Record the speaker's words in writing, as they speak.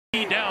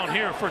Down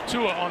here for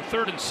Tua on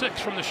 3rd and 6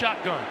 from the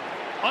shotgun.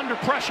 Under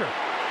pressure.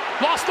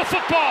 Lost the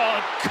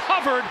football.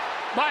 Covered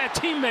by a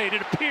teammate,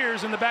 it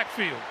appears, in the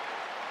backfield.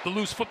 The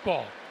loose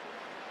football.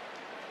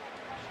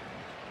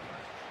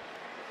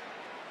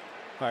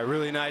 All right,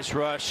 really nice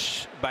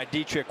rush by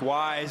Dietrich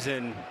Wise,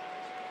 and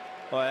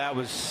well, that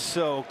was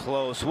so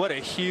close. What a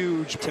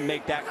huge to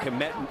make that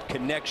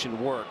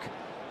connection work.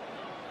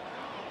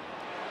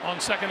 On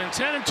 2nd and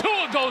 10, and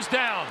Tua goes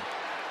down.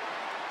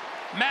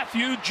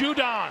 Matthew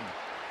Judon.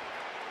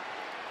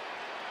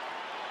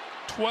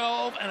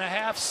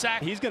 12.5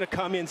 sack. He's going to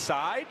come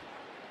inside,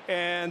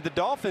 and the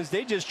Dolphins,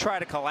 they just try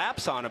to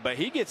collapse on him, but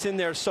he gets in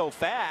there so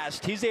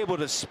fast, he's able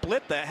to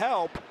split the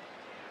help,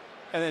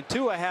 and then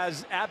Tua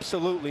has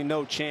absolutely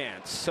no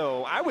chance.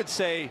 So I would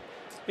say,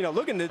 you know,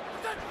 looking at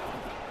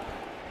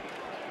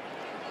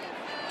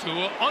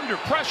Tua under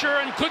pressure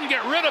and couldn't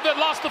get rid of it,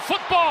 lost the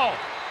football.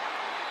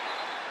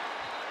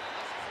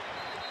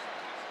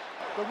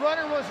 The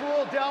runner was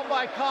ruled down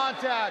by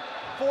contact.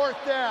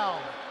 4th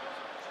down.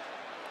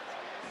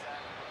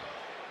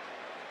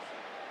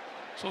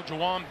 So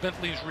Juwan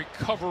Bentley's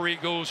recovery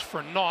goes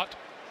for naught.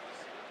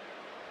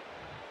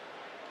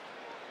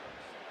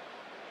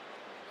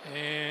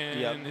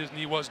 And his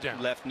knee was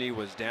down. Left knee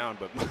was down,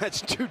 but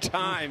that's 2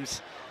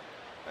 times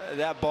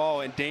that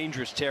ball in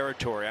dangerous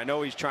territory. I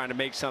know he's trying to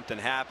make something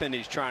happen.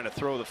 He's trying to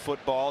throw the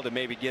football to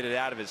maybe get it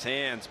out of his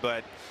hands,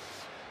 but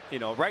you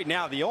know, right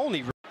now the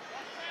only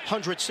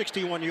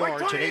 161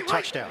 yards and 8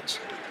 touchdowns.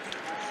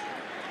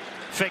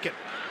 Fake it.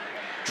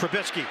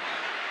 Trubisky.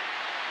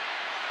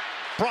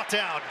 Brought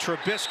down.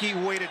 Trubisky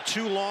waited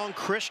too long.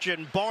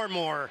 Christian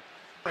Barmore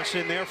is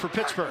in there for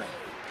Pittsburgh.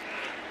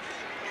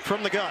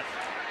 From the gun.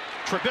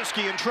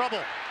 Trubisky in trouble.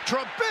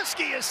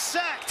 Trubisky is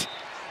sacked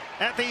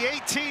at the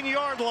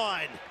 18-yard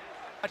line.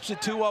 Watch the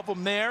 2 of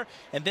them there.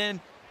 And then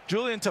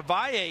Julian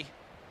Tavaye,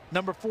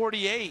 number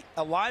 48,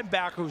 a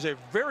linebacker who's a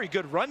very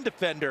good run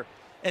defender,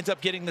 ends up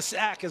getting the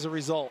sack as a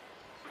result.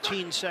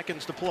 15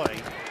 seconds to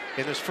play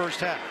in this first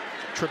half.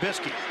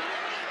 Trubisky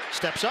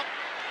steps up.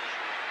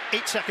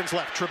 8 seconds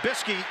left.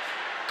 Trubisky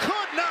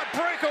could not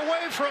break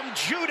away from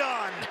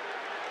Judon.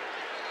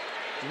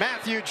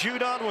 Matthew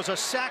Judon was a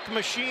sack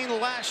machine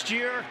last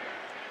year.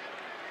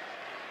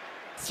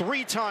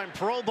 3-time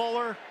Pro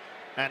Bowler,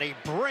 and he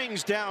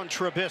brings down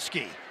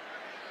Trubisky.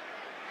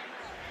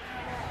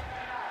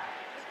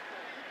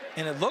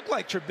 And it looked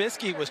like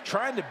Trubisky was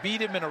trying to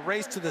beat him in a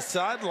race to the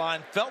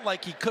sideline, felt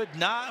like he could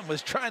not, and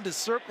was trying to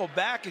circle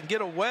back and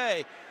get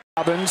away.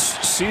 Dobbins,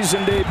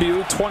 season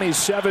debut,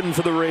 27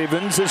 for the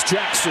Ravens, is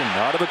Jackson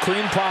out of a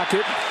clean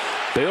pocket.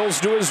 Bails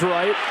to his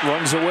right,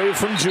 runs away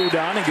from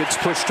Judon and gets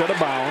pushed out of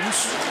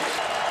bounds.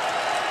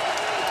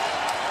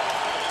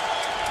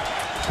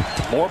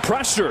 More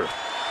pressure.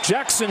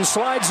 Jackson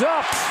slides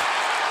up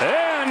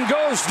and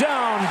goes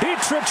down.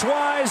 Dietrich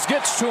Wise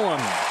gets to him.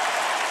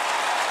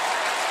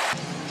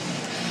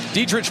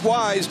 Dietrich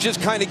Wise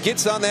just kind of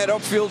gets on that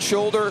upfield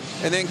shoulder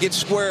and then gets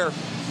square.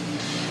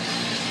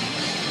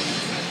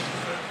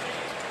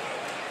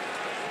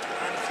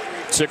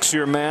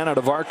 Six-year man out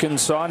of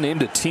Arkansas,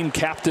 named a team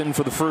captain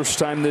for the first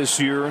time this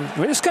year. I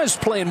mean, this guy's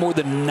playing more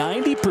than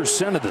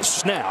 90% of the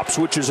snaps,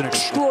 which is an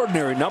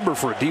extraordinary number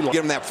for a D-line.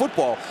 Get him that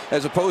football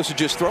as opposed to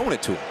just throwing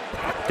it to him.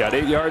 Got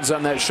 8 yards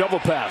on that shovel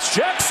pass.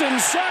 Jackson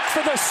sacked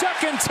for the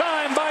 2nd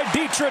time by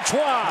Dietrich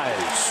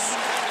Wise.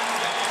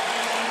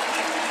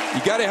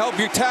 You got to help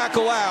your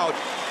tackle out.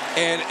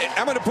 And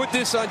I'm going to put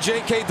this on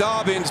J.K.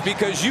 Dobbins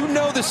because you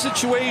know the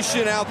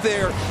situation out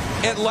there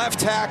at left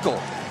tackle.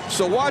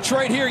 So watch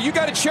right here. You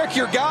got to check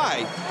your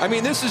guy. I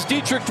mean, this is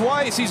Dietrich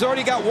Wise. He's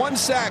already got 1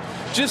 sack.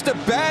 Just a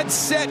bad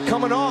set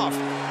coming off.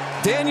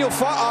 Daniel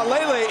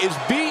Fa'alele is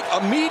beat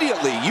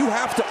immediately. You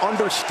have to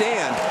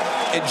understand.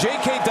 And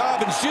J.K.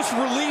 Dobbins just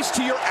released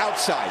to your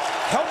outside.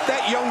 Help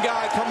that young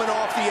guy coming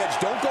off the edge.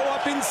 Don't go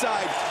up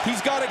inside.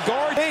 He's got a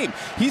guard aim.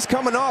 He's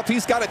coming off.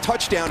 He's got a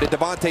touchdown to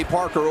Devontae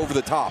Parker over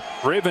the top.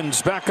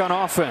 Ravens back on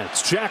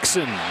offense.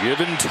 Jackson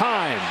given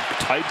time.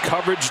 Tight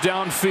coverage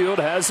downfield.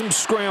 Has him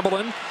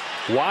scrambling.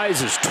 Wise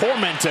has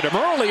tormented him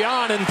early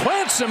on and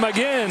plants him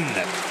again.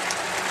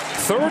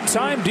 3rd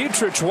time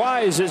Dietrich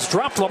Wise has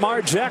dropped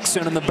Lamar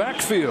Jackson in the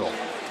backfield.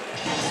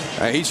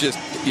 He's just,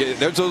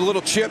 there's a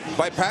little chip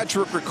by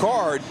Patrick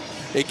Ricard.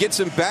 It gets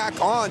him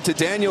back on to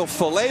Daniel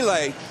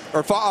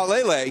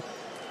Fa'alele.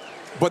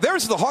 But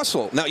there's the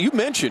hustle. Now, you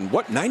mentioned,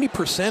 what,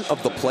 90%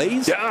 of the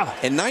plays? Yeah.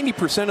 And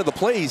 90% of the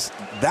plays,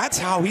 that's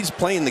how he's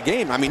playing the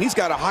game. I mean, he's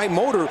got a high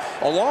motor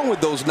along with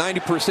those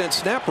 90%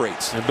 snap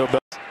rates.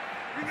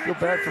 I feel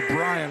bad for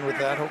Brian with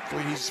that.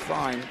 Hopefully he's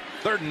fine.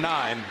 3rd and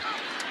 9.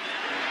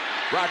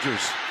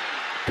 Rodgers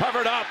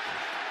covered up,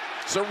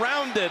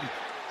 surrounded,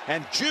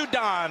 and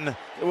Judon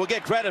will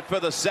get credit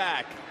for the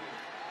sack.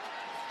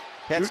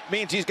 That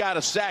means he's got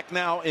a sack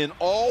now in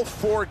all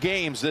 4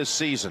 games this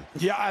season.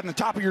 Yeah, on the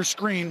top of your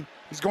screen,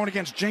 he's going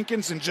against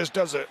Jenkins and just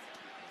does a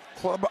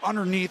club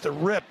underneath, a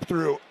rip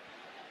through,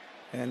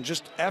 and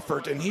just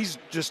effort. And he's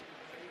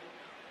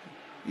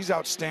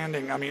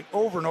outstanding. I mean,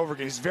 over and over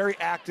again. He's very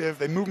active.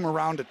 They move him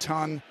around a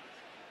ton.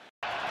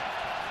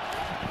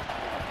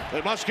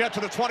 They must get to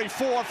the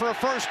 24 for a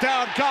first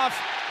down. Goff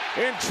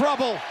in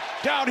trouble.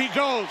 Down he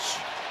goes.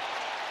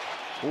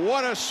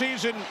 What a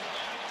season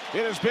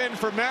it has been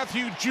for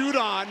Matthew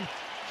Judon.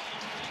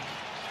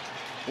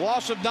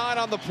 Loss of 9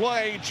 on the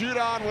play.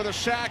 Judon with a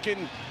sack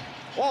in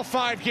all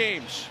 5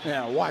 games.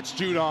 Yeah, watch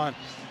Judon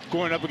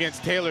going up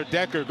against Taylor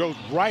Decker, goes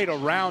right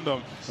around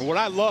him. And what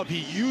I love, he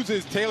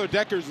uses Taylor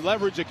Decker's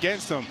leverage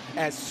against him.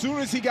 As soon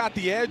as he got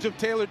the edge of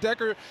Taylor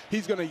Decker,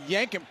 he's going to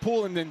yank and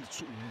pull and then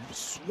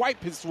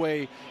swipe his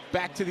way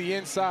back to the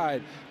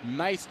inside.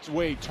 Nice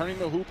way, turning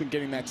the hoop and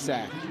getting that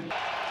sack.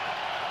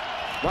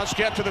 Must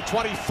get to the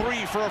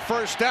 23 for a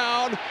first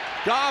down.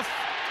 Goff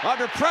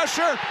under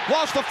pressure,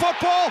 lost the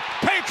football.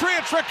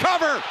 Patriots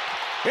recover.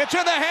 It's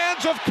in the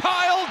hands of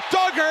Kyle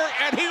Duggar,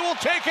 and he will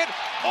take it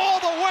all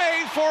the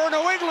way for a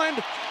New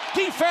England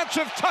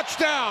defensive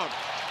touchdown.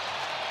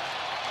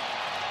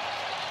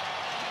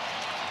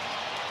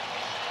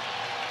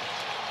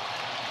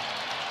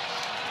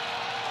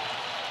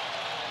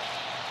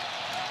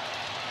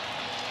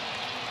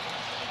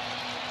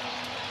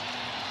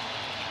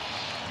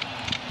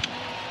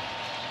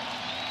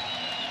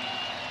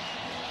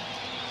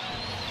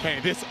 Okay,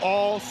 this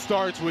all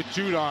starts with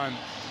Judon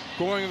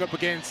going up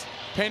against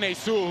Penei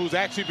Sewell, who's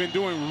actually been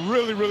doing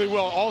really, really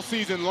well all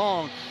season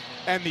long.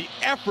 And the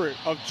effort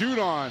of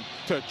Judon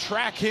to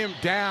track him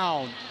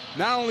down,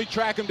 not only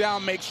track him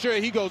down, make sure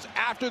he goes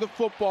after the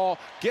football,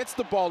 gets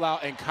the ball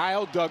out, and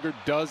Kyle Duggar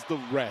does the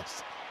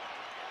rest.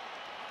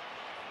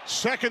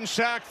 Second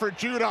sack for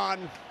Judon.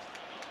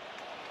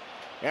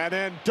 And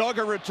then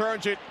Duggar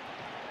returns it.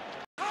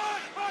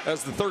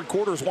 As the third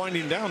quarter is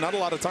winding down, not a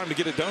lot of time to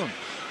get it done.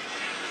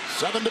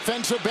 7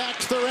 defensive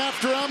backs, they're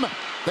after him.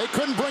 They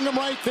couldn't bring him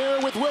right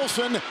there with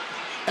Wilson.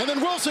 And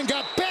then Wilson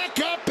got back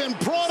up and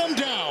brought him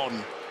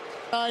down.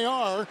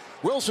 IR,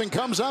 Wilson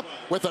comes up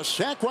with a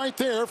sack right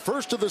there.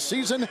 First of the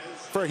season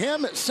for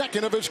him,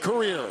 second of his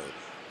career.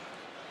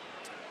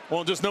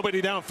 Well, just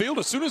nobody downfield.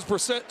 As soon as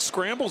Brissett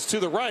scrambles to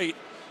the right,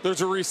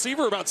 there's a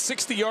receiver about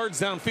 60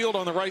 yards downfield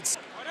on the right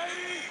side.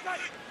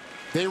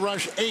 They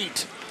rush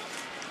 8,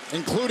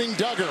 including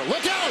Duggar.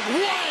 Look out!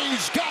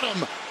 Wise got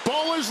him.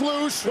 Ball is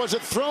loose. Was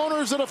it thrown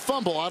or is it a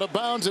fumble? Out of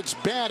bounds. It's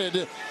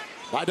batted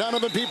by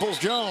Donovan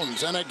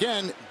Peoples-Jones. And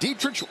again,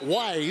 Dietrich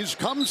Wise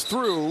comes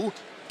through.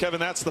 Kevin,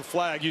 that's the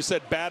flag. You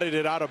said batted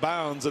it out of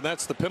bounds, and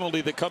that's the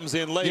penalty that comes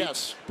in late.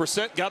 Yes.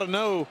 Brissett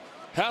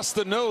has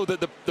to know that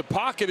the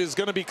pocket is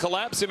going to be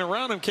collapsing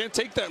around him. Can't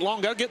take that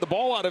long. Got to get the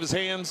ball out of his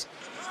hands.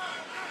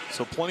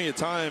 So plenty of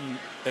time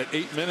at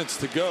 8 minutes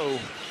to go.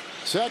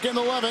 2nd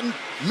 11,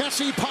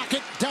 messy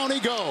pocket, down he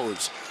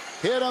goes.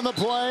 Hit on the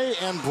play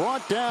and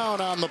brought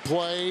down on the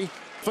play.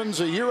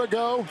 A year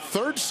ago,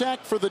 3rd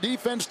sack for the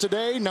defense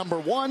today, number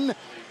 1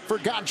 for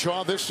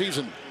Godshaw this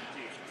season.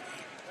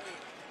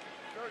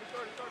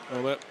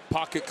 Well, that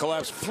pocket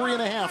collapse.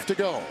 3.5 to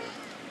go.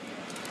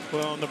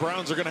 Well, and the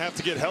Browns are going to have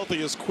to get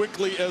healthy as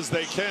quickly as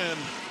they can.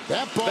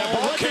 That ball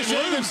came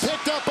loose.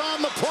 Picked up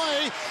on the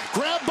play.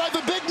 Grabbed by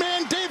the big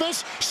man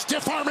Davis.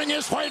 Stiff-arming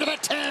his way to the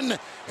 10.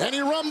 And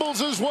he rumbles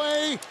his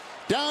way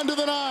down to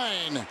the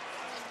 9.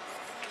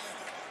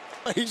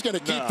 He's going to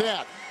keep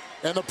that.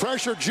 And the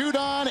pressure,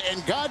 Judon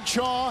and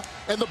Godshaw,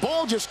 and the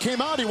ball just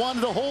came out. He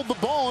wanted to hold the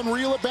ball and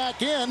reel it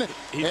back in.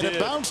 It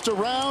bounced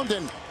around,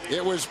 and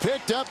it was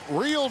picked up,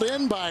 reeled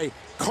in by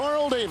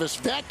Carl Davis.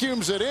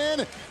 Vacuums it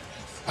in.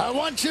 I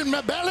want you in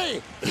my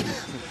belly. They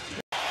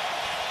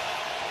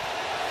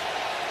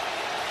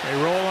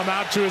roll him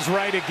out to his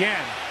right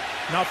again.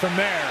 Nothing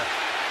there.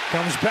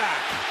 Comes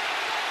back.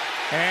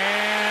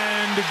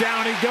 And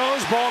down he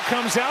goes. Ball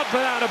comes out,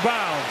 but out of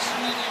bounds.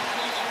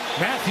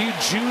 Matthew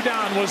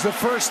Judon was the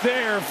first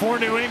there for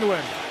New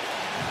England.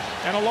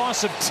 And a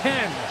loss of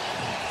 10.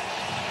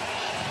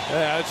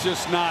 Yeah, it's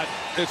just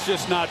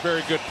not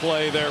very good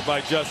play there by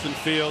Justin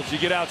Fields. You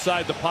get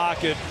outside the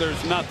pocket,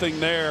 there's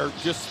nothing there.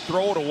 Just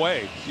throw it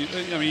away.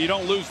 I mean, you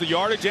don't lose the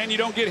yardage and you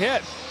don't get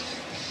hit.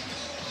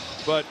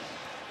 But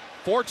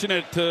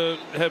fortunate to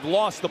have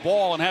lost the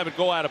ball and have it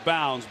go out of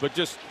bounds, but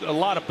just a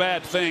lot of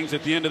bad things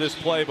at the end of this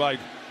play by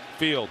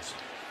Fields.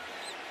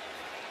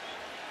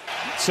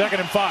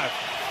 2nd and 5.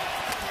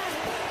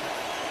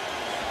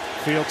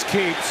 Fields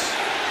keeps.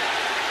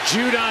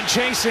 Judon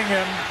chasing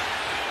him.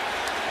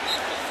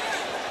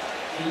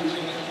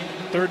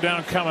 3rd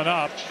down coming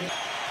up.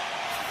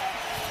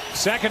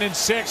 2nd and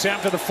 6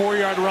 after the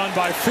 4-yard run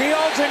by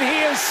Fields, and he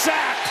is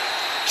sacked.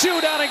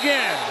 Judon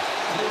again.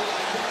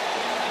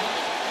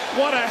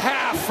 What a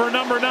half for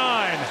number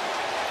 9.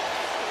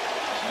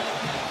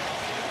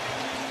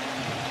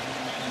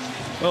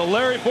 Well,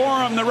 Larry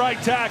Borum, the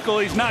right tackle,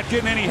 he's not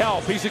getting any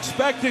help. He's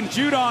expecting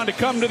Judon to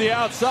come to the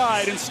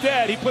outside.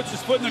 Instead, he puts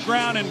his foot in the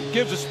ground and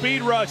gives a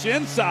speed rush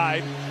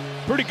inside.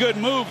 Pretty good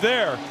move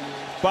there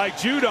by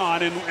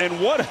Judon,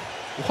 and what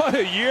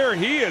a year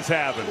he is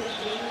having.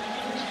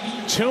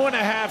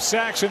 2.5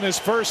 sacks in this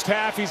first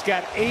half. He's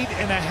got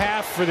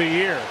 8.5 for the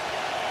year.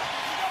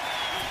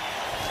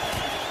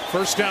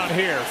 First down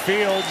here.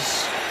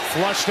 Fields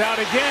flushed out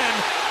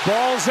again.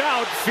 Ball's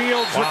out.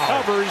 Fields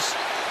recovers.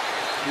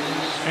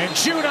 And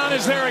Judon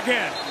is there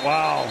again.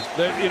 Wow.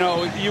 You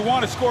know, you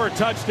want to score a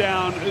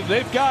touchdown.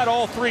 They've got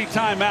all 3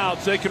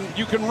 timeouts.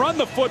 You can run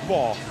the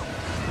football.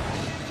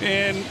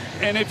 And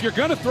if you're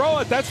going to throw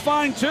it, that's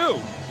fine too.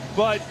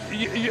 But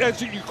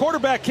as your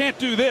quarterback can't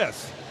do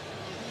this.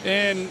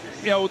 And,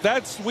 you know,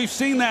 we've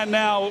seen that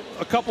now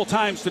a couple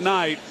times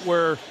tonight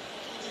where,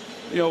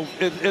 you know,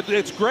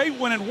 it's great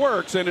when it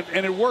works, and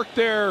it worked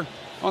there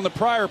on the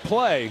prior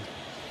play.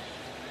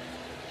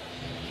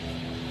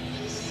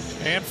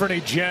 Anthony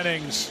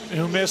Jennings,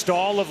 who missed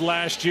all of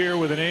last year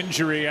with an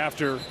injury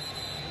after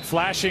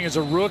flashing as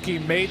a rookie,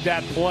 made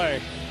that play.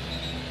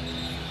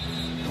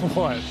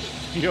 What?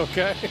 You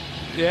okay?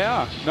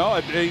 Yeah.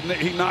 No,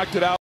 he knocked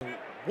it out.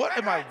 What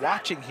am I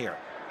watching here?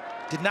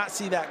 Did not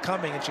see that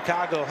coming, and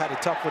Chicago had a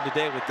tough one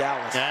today with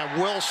Dallas.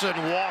 And Wilson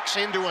walks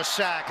into a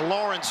sack.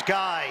 Lawrence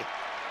Guy.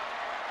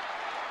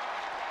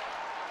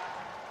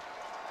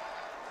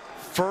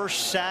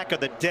 First sack of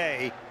the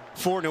day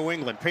for New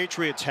England.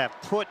 Patriots have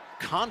put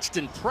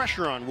constant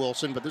pressure on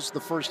Wilson, but this is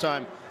the first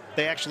time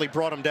they actually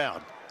brought him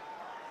down.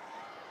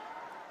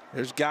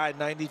 There's Guy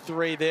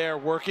 93 there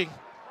working.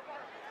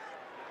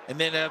 And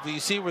then you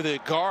see where the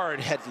guard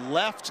had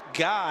left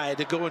Guy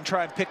to go and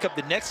try and pick up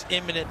the next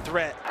imminent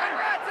threat.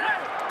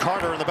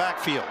 Carter in the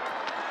backfield.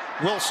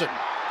 Wilson.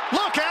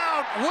 Look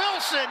out!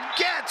 Wilson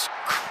gets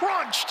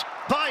crunched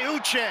by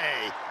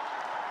Uche.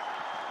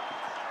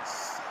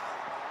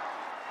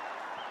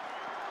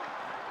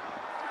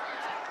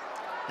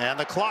 And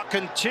the clock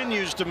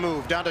continues to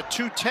move down to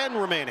 2:10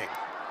 remaining.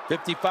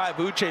 55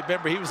 Uche,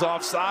 remember he was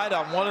offside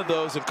on one of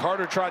those, and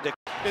Carter tried to.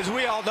 As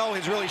we all know,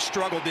 he's really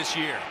struggled this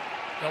year.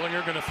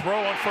 Ellinger going to throw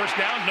on first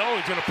down. No,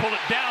 he's going to pull it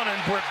down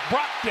and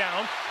brought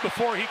down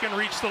before he can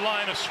reach the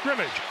line of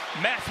scrimmage.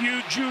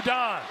 Matthew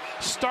Judon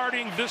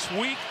starting this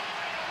week,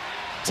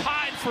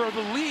 tied for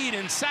the lead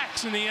in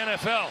sacks in the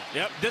NFL.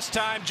 Yep, this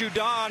time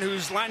Judon,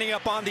 who's lining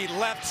up on the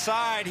left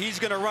side, he's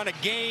going to run a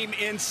game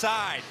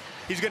inside.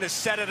 He's going to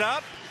set it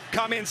up,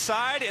 come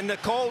inside, and the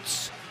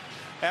Colts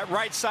at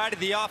right side of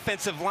the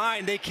offensive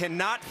line, they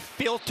cannot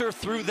filter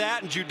through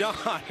that. And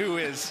Judon, who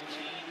is,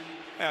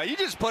 you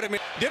just put him in,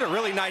 did a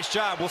really nice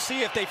job. We'll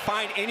see if they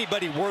find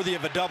anybody worthy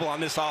of a double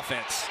on this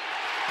offense.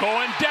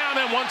 Going down,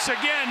 and once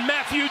again,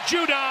 Matthew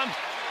Judon.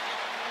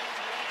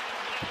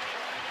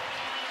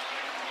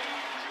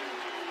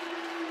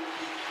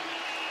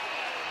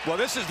 Well,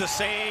 this is the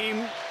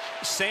same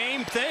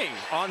thing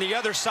on the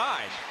other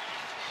side.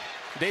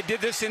 They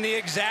did this in the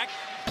exact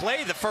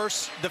play the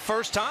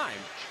first time.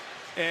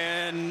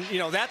 And, you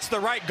know, that's the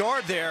right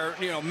guard there.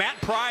 You know, Matt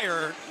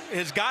Pryor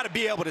has got to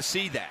be able to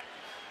see that.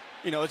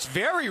 You know, it's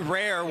very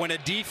rare when a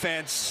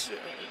defense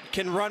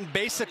can run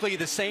basically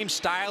the same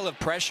style of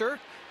pressure,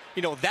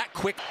 you know, that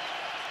quick.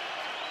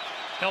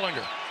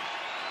 Ellinger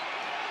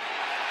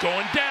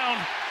going down.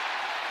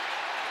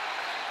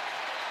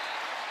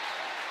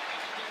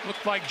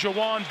 Looked like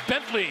Jawan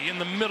Bentley in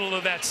the middle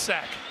of that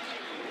sack.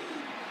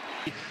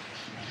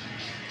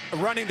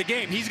 Running the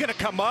game, he's going to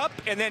come up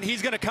and then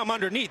he's going to come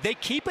underneath. They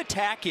keep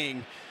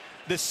attacking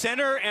the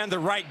center and the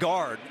right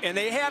guard, and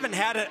they haven't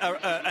had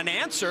an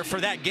answer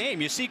for that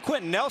game. You see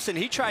Quentin Nelson,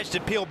 he tries to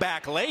peel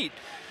back late,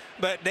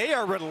 but they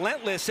are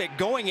relentless at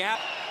going out.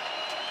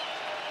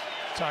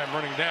 Time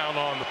running down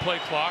on the play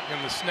clock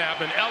and the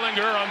snap, and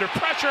Ellinger under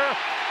pressure,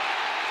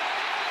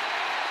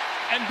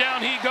 and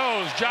down he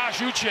goes. Josh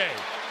Uche,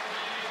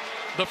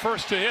 the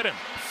first to hit him.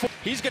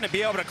 He's going to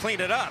be able to clean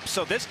it up.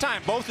 So this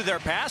time both of their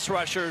pass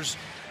rushers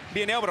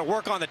being able to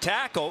work on the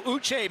tackle.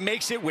 Uche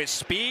makes it with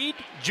speed,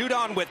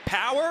 Judon with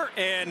power,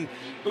 and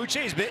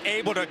Uche's been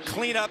able to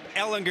clean up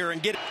Ellinger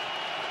and get it.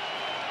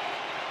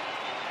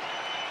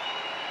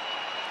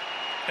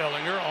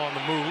 Ellinger on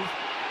the move,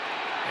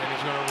 and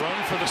he's going to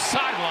run for the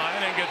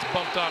sideline and gets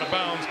bumped out of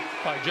bounds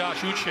by Josh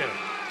Uche.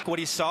 What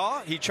he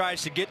saw, he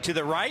tries to get to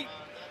the right,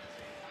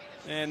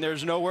 and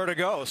there's nowhere to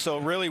go. So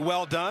really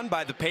well done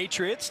by the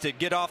Patriots to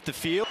get off the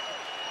field.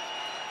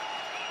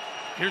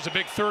 Here's a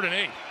big 3rd and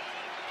 8.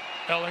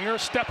 Ellinger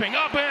stepping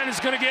up and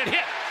is going to get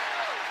hit.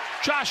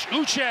 Josh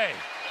Uche.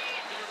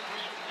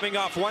 Coming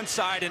off one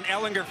side, and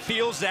Ellinger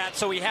feels that,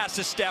 so he has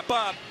to step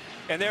up.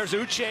 And there's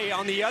Uche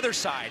on the other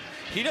side.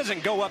 He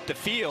doesn't go up the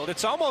field.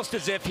 It's almost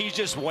as if he's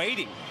just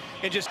waiting.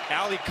 And just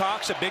Ali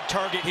Cox, a big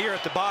target here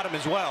at the bottom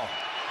as well.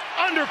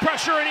 Under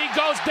pressure, and he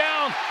goes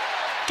down.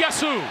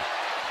 Guess who?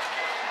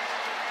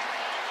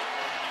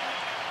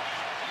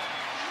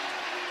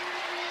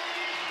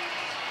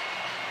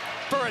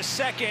 For a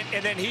second,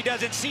 and then he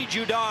doesn't see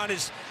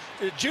Judon.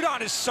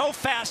 Judon is so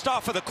fast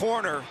off of the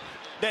corner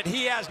that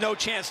he has no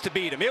chance to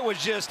beat him. It was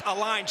just a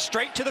line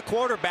straight to the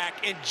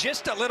quarterback, and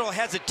just a little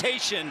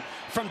hesitation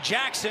from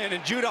Jackson,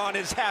 and Judon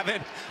is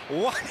having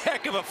one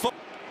heck of a foot.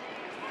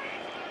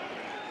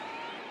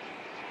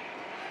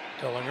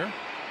 Ellinger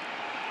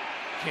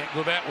can't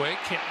go that way,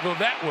 can't go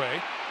that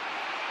way.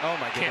 Oh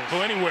my goodness. Can't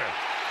go anywhere.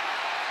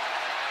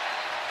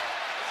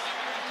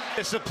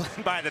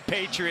 Disciplined by the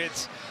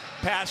Patriots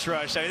pass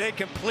rush. I mean, they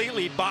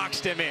completely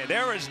boxed him in.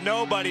 There was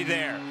nobody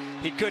there.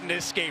 He couldn't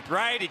escape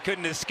right, he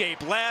couldn't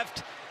escape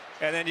left,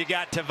 And then you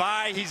got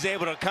Tavai. He's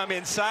able to come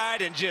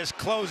inside and just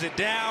close it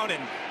down.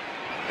 And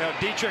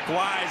Dietrich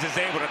Wise is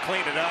able to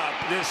clean it up.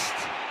 Just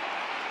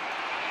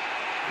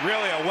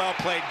really a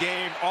well-played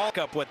game. All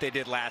up what they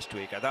did last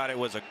week. I thought it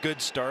was a good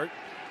start.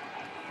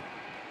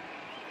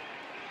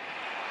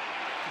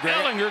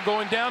 Ellinger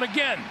going down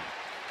again.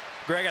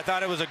 Greg, I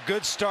thought it was a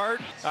good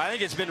start. I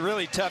think it's been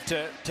really tough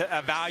to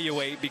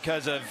evaluate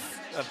because of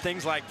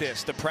things like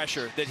this, the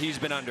pressure that he's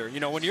been under. You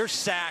know, when you're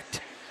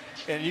sacked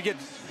and you get,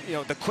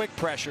 the quick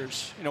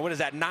pressures, what is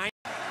that, 9?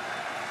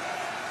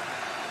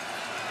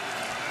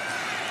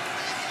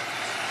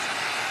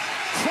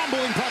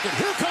 Crumbling pocket.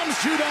 Here comes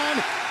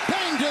Judon.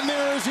 Banged in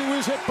there as he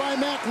was hit by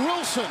Matt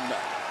Wilson.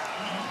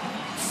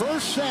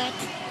 First sack.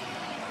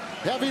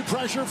 Heavy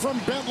pressure from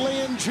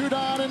Bentley and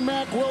Judon and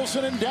Mac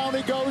Wilson, and down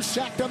he goes,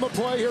 sacked on the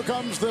play. Here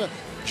comes the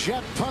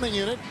Jet punting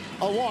unit.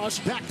 A loss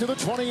back to the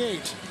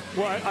 28.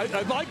 Well,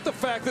 I like the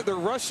fact that they're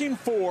rushing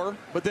 4,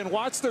 but then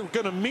watch, they're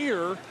going to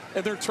mirror,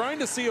 and they're trying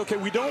to see, okay,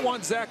 we don't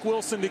want Zach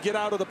Wilson to get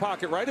out of the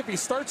pocket, right? If he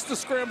starts to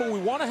scramble, we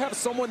want to have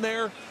someone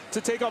there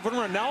to take off and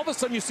run. Now all of a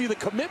sudden you see the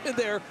commitment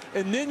there,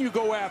 and then you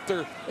go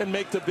after and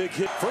make the big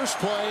hit. First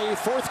play,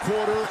 fourth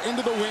quarter,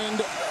 into the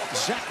wind,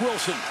 Zach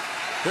Wilson.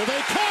 Here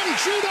they come,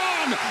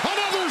 Judon,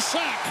 another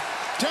sack.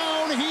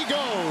 Down he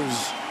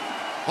goes.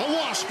 A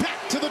loss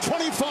back to the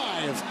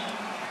 25.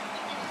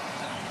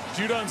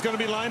 Judon's going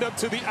to be lined up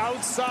to the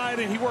outside,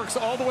 and he works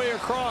all the way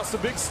across. A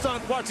big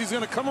stunt. Watch, he's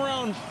going to come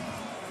around.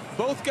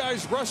 Both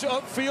guys rush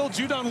upfield.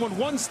 Judon went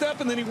one step,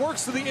 and then he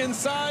works to the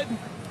inside.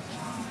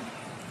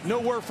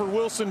 Nowhere for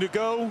Wilson to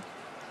go.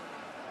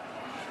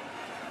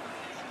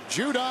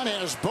 Judon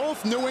has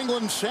both New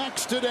England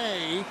sacks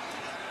today.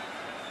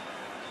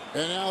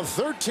 And now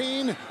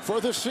 13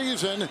 for the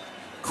season,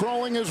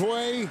 crawling his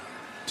way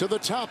to the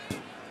top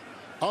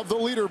of the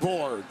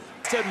leaderboard.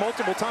 Said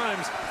multiple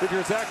times, if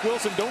you're Zach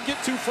Wilson, don't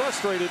get too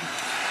frustrated.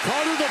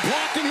 Carter the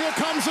block, and here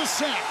comes a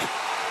sack.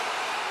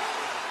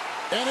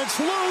 And it's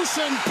loose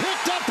and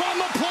picked up on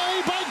the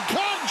play by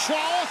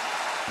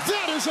Godshaw.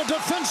 That is a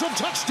defensive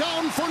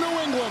touchdown for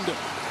New England.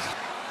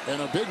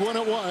 And a big one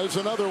it was,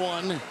 another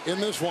one in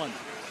this one.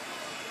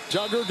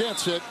 Duggar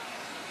gets it.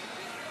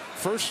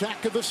 First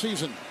sack of the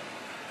season.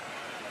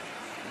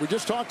 We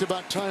just talked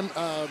about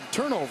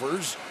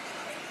turnovers.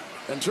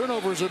 And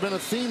turnovers have been a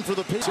theme for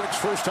the Patriots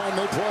first time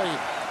they played.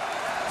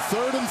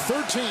 3rd and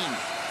 13.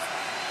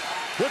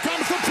 Here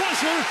comes the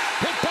pressure.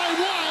 Hit by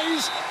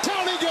Wise.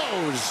 Down he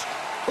goes.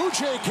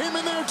 Uche came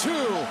in there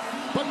too.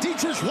 But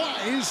Dietrich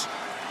Wise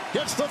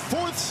gets the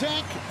 4th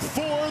sack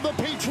for the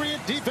Patriot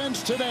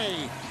defense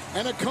today.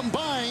 And a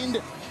combined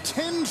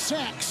 10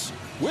 sacks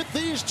with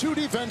these two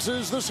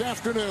defenses this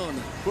afternoon.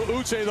 Well,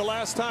 Uche, the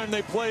last time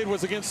they played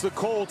was against the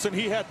Colts, and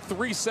he had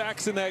 3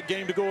 sacks in that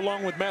game to go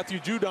along with Matthew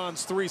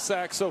Judon's 3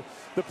 sacks. So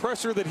the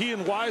pressure that he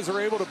and Wise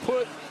are able to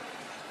put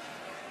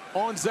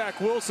on Zach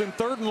Wilson.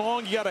 3rd and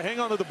long, you got to hang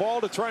on to the ball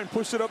to try and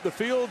push it up the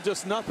field.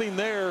 Just nothing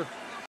there.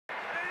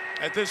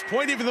 At this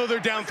point, even though they're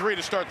down 3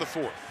 to start the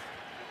 4th.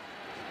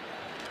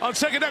 On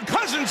second down,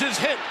 Cousins is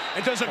hit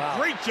and does a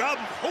great job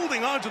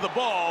holding on to the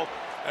ball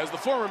as the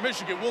former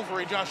Michigan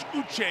Wolverine Josh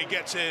Uche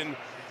gets in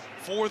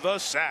for the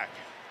sack.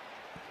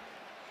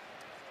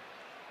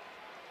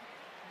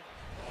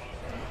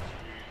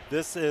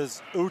 This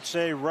is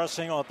Uche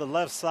rushing on the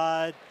left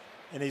side,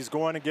 and he's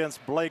going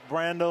against Blake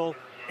Brandel.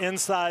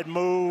 Inside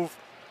move,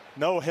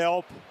 no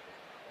help.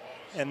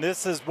 And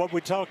this is what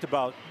we talked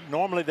about.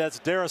 Normally that's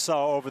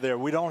Darisaw over there.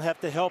 We don't have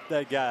to help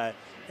that guy.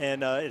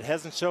 And it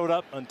hasn't showed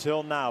up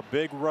until now.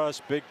 Big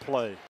rush, big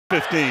play.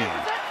 15.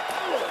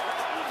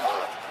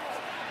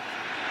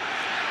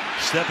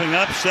 Stepping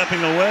up, stepping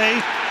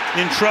away.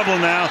 In trouble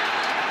now.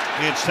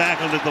 It's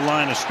tackled at the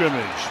line of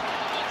scrimmage.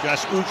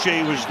 Josh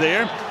Uche was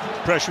there.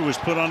 Pressure was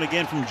put on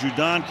again from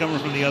Judon coming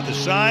from the other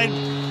side.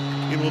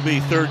 It will be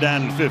 3rd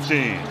down and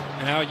 15.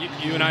 Now,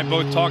 you and I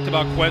both talked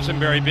about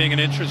Quesenberry being an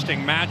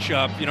interesting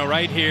matchup,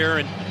 right here,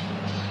 and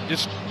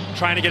just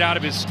trying to get out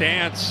of his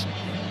stance.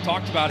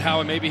 Talked about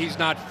how maybe he's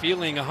not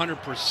feeling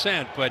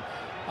 100%, but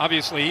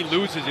obviously he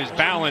loses his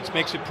balance,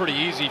 makes it pretty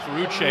easy for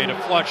Uche to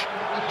flush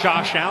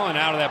Josh Allen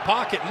out of that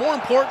pocket. More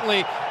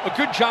importantly, a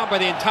good job by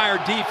the entire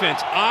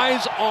defense.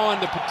 Eyes on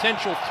the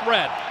potential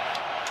threat.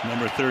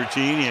 Number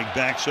 13, he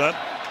backs up,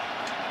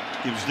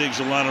 gives Diggs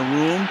a lot of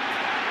room.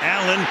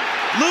 Allen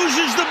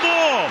loses the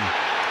ball,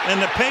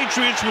 and the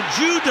Patriots with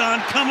Judon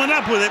coming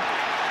up with it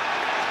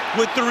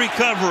with the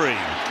recovery.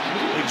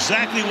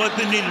 Exactly what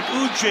they needed.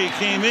 Uche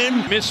came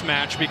in.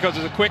 Mismatch because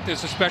of the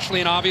quickness, especially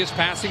in obvious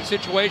passing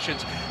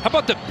situations. How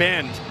about the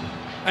bend?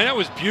 And that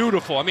was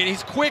beautiful. I mean,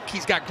 he's quick,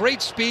 he's got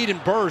great speed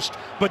and burst,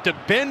 but to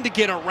bend to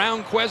get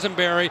around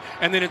Quesenberry,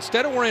 and then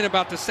instead of worrying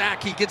about the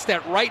sack, he gets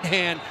that right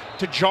hand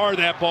to jar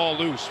that ball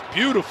loose.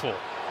 Beautiful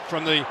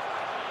from the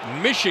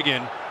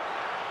Michigan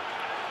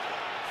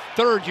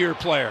third-year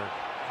player.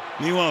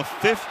 Meanwhile,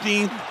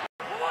 15th.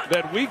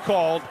 That we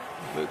called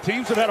the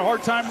teams that had a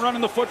hard time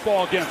running the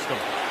football against them.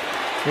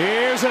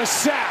 Here's a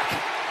sack.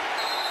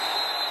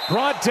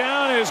 Brought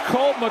down is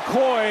Colt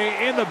McCoy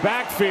in the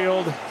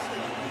backfield.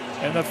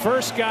 And the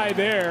first guy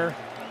there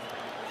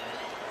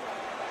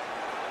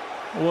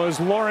was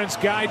Lawrence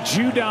Guy.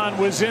 Judon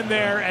was in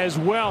there as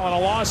well, and a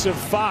loss of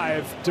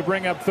 5 to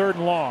bring up 3rd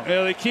and long.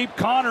 Yeah, they keep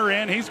Connor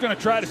in. He's going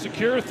to try to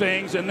secure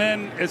things, and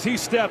then as he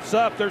steps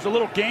up, there's a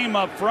little game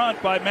up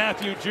front by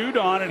Matthew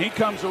Judon, and he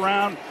comes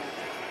around,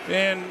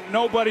 and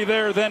nobody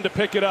there then to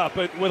pick it up.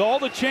 But with all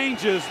the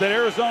changes that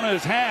Arizona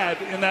has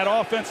had in that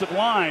offensive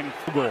line,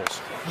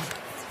 goals.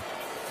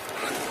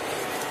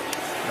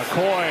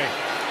 McCoy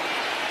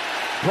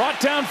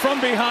brought down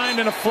from behind,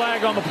 and a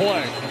flag on the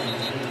play.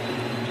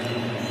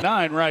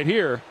 9 right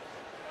here.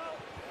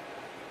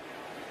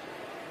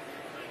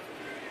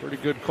 Pretty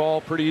good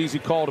call, pretty easy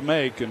call to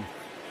make.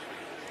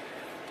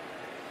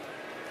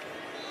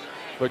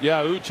 But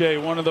yeah,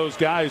 Uche, one of those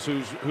guys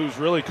who's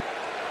really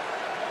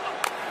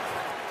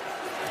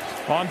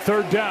on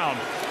 3rd down.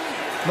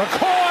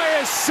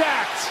 McCoy is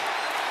sacked.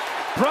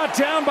 Brought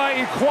down by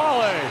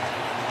Equale.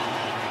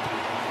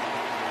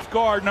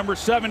 Guard number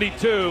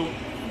 72.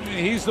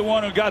 He's the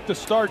one who got the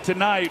start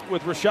tonight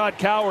with Rashad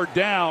Coward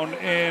down,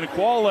 and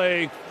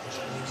Equale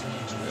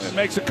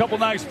makes a couple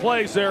nice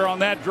plays there on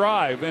that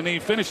drive, and he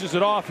finishes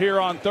it off here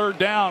on 3rd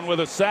down with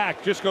a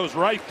sack. Just goes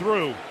right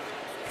through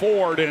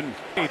Ford and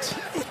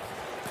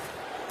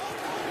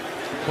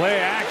play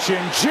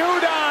action.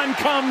 Judon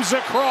comes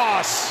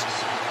across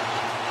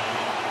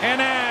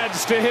and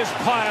adds to his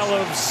pile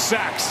of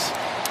sacks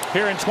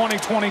here in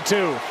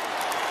 2022.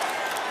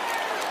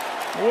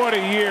 What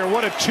a year.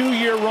 What a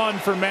 2-year run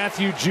for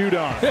Matthew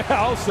Judon. Yeah,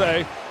 I'll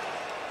say.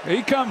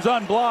 He comes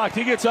unblocked.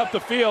 He gets up the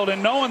field,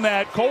 and knowing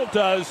that Colt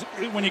does,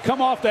 when you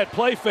come off that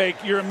play fake,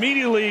 you're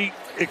immediately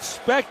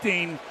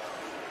expecting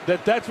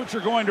that that's what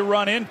you're going to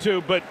run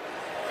into, but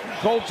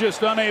Colt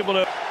just unable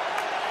to.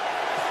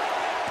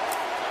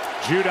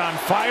 Judon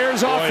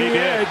fires off the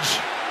edge.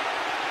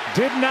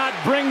 Did not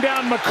bring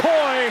down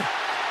McCoy,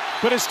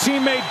 but his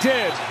teammate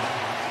did.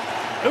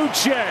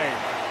 Uche,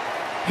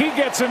 he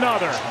gets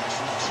another.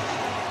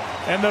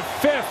 And the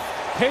 5th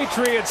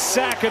Patriots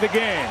sack of the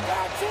game.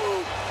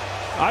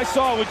 I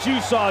saw what you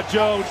saw,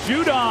 Joe.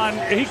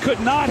 Judon, he could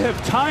not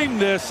have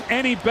timed this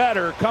any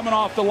better coming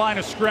off the line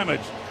of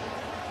scrimmage.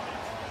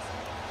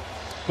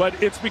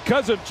 But it's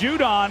because of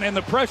Judon and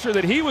the pressure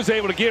that he was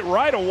able to get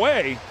right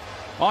away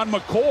on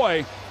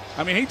McCoy.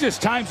 I mean, he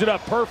just times it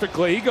up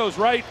perfectly. He goes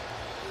right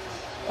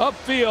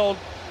upfield,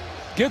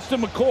 gets to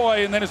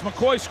McCoy, and then as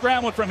McCoy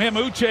scrambling from him,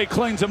 Uche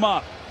cleans him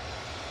up.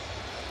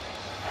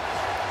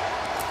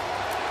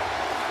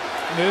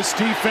 This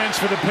defense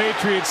for the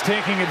Patriots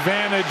taking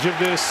advantage of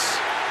this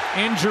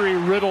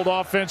injury-riddled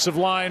offensive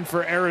line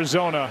for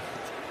Arizona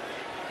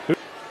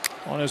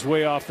on his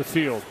way off the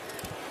field.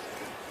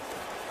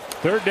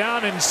 3rd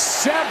down and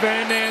 7,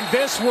 and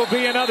this will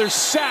be another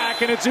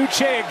sack, and it's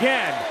Uche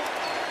again.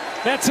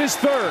 That's his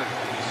 3rd.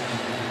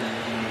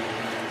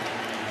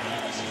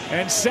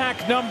 And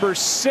sack number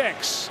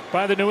 6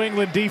 by the New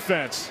England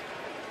defense.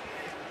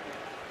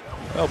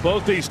 Well,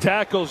 both these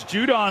tackles,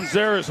 Judon's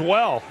there as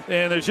well,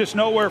 and there's just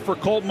nowhere for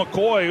Colt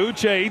McCoy.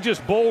 Uche, he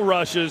just bull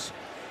rushes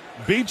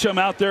Beachum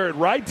out there at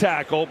right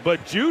tackle, but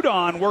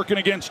Judon working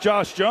against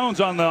Josh Jones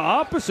on the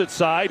opposite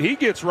side, he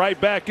gets right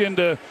back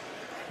into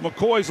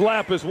McCoy's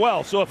lap as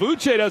well. So if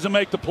Uche doesn't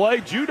make the play,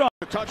 Judon.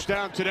 A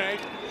touchdown today.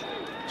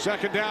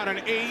 2nd down and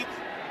 8.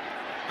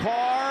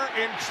 Carr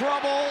in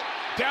trouble.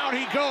 Down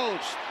he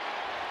goes.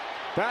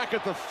 Back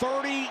at the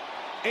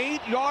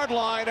 38-yard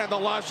line, and the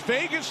Las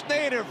Vegas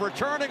native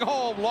returning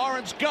home,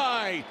 Lawrence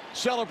Guy,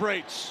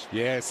 celebrates.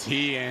 Yes,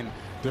 he and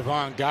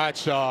Devon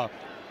Godshaw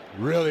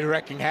really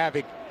wrecking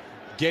havoc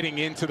getting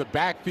into the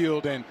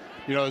backfield, and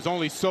you know, there's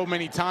only so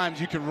many times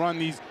you can run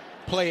these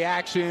play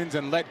actions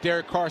and let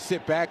Derek Carr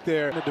sit back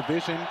there. The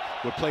division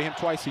would play him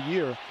twice a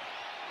year.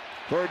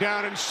 3rd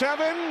down and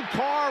 7.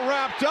 Carr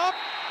wrapped up.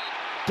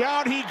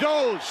 Down he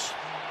goes.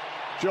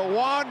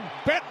 Jawan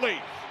Bentley.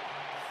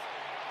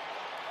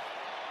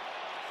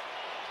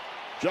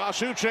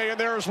 Josh Uche in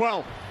there as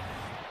well.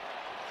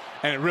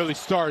 And it really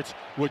starts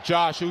with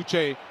Josh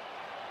Uche.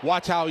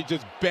 Watch how he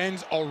just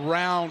bends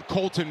around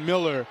Colton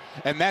Miller,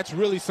 and that's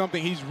really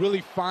something he's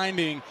really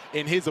finding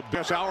in his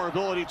ability. Our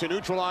ability to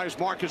neutralize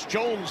Marcus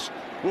Jones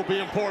will be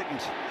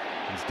important.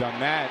 He's done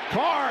that.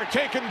 Carr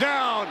taken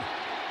down.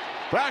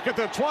 Back at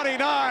the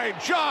 29,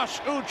 Josh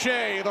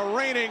Uche, the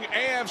reigning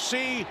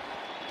AFC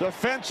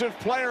Defensive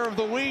Player of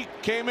the Week,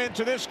 came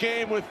into this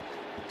game with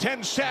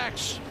 10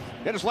 sacks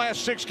in his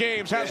last 6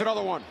 games. Has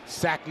another one.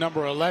 Sack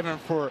number 11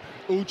 for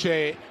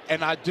Uche,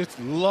 and I just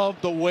love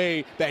the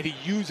way that he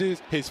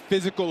uses his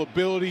physical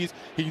abilities.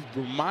 He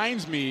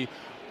reminds me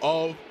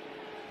of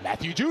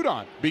Matthew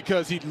Judon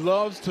because he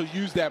loves to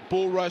use that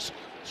bull rush,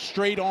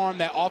 straight arm,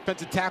 that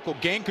offensive tackle,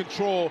 gain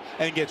control,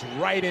 and gets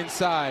right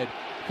inside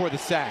for the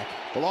sack.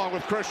 Along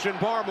with Christian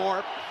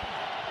Barmore.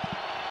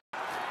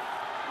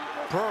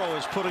 Burrow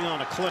is putting on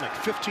a clinic.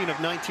 15 of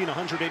 19,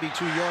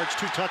 182 yards,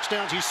 2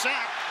 touchdowns. He's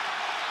sacked.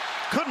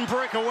 Couldn't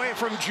break away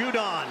from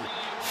Judon.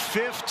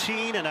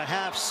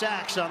 15.5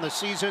 sacks on the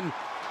season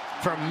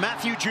for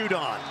Matthew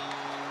Judon.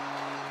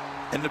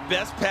 And the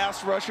best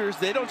pass rushers,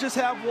 they don't just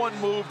have one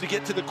move to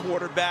get to the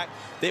quarterback.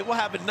 They will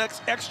have a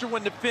next extra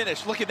one to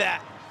finish. Look at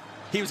that.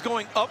 He was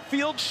going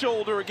upfield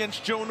shoulder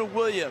against Jonah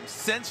Williams.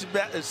 Since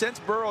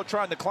Burrow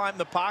trying to climb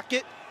the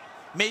pocket,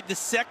 made the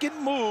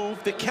second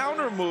move, the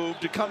counter move,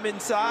 to come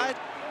inside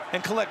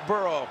and collect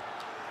Burrow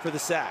for the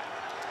sack.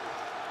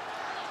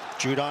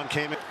 Judon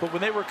came in. But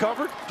when they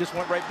recovered, just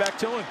went right back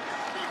to him.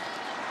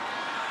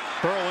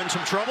 Burrow in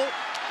some trouble.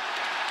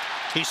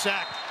 He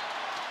sacked.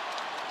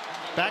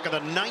 Back of the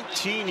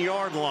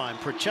 19-yard line.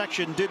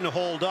 Protection didn't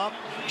hold up.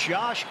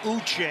 Josh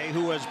Uche,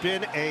 who has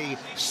been a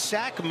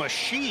sack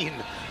machine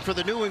for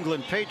the New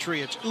England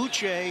Patriots.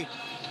 Uche,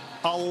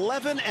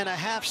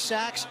 11.5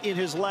 sacks in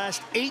his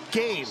last 8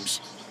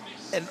 games.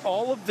 And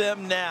all of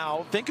them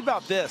now, think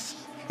about this.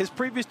 His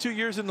previous 2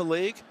 years in the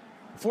league,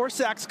 4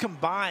 sacks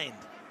combined.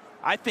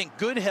 I think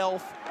good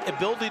health,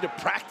 ability to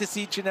practice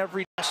each and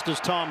every. Just as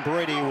Tom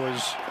Brady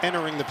was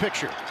entering the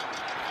picture.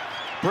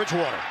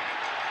 Bridgewater.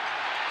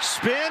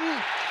 Spin.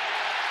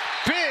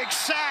 Big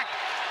sack.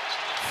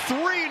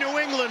 3 New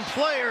England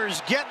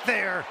players get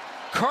there.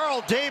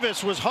 Carl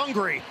Davis was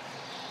hungry,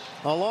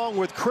 along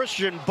with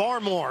Christian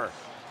Barmore.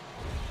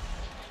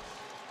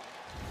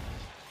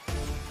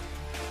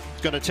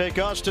 It's going to take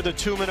us to the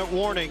 2-minute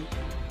warning.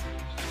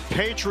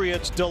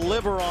 Patriots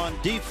deliver on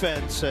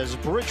defense as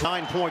Bridge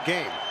 9-point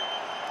game.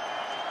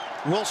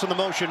 Wilson the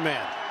motion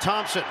man.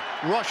 Thompson,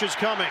 rush is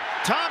coming.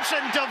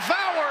 Thompson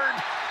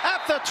devoured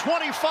at the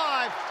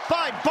 25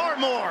 by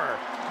Barmore.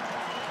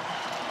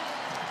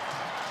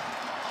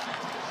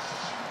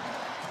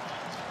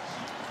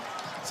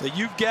 So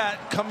you've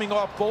got, coming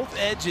off both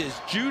edges,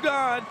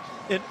 Judon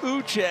and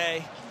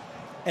Uche,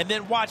 and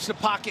then watch the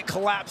pocket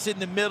collapse in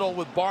the middle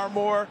with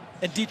Barmore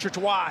and Dietrich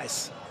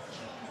Wise.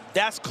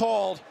 That's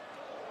called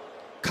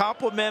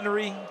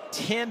complementary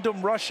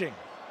tandem rushing.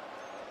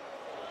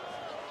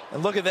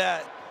 And look at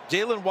that.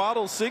 Jalen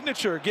Waddle's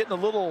signature getting a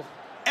little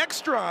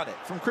extra on it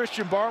from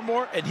Christian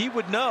Barmore, and he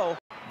would know.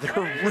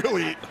 They're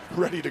really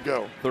ready to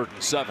go. 3rd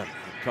and 7. Here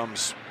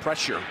comes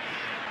pressure.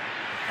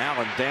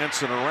 Allen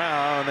dancing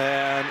around,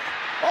 and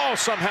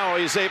somehow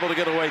he's able to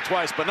get away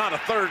twice, but not a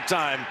third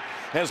time,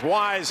 as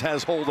Wise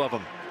has hold of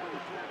him.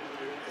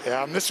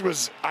 Yeah, and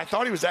I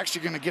thought he was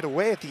actually going to get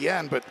away at the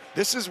end, but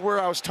this is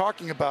where I was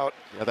talking about.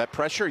 Yeah, that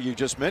pressure you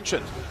just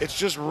mentioned. It's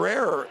just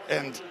rare,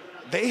 and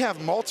they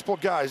have multiple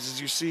guys, as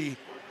you see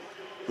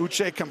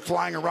Uche come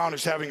flying around,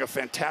 who's having a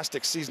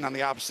fantastic season on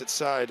the opposite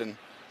side, and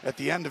at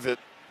the end of it,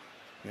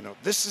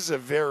 this is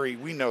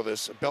we know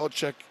this.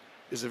 Belichick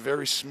is a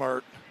very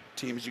smart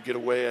team as you get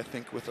away, I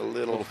think, with a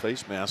little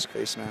face mask.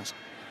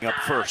 Up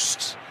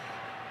first.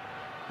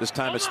 This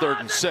time it's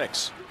 3rd and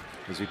 6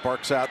 as he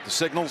barks out the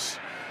signals,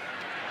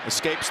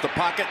 escapes the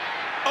pocket.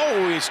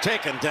 He's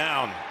taken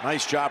down.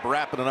 Nice job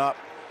wrapping it up.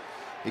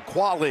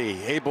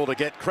 Equali able to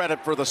get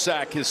credit for the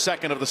sack, his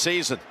 2nd of the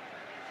season.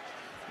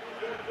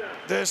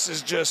 This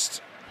is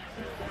just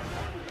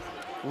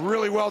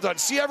really well done.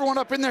 See everyone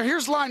up in there?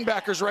 Here's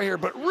linebackers right here,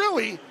 but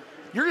really,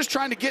 you're just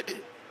trying to get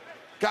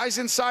guys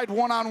inside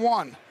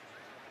one-on-one.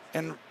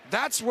 And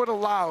that's what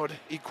allowed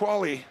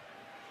Equali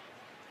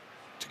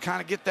to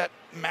kind of get that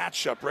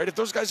matchup, right? If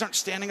those guys aren't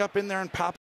standing up in there and popping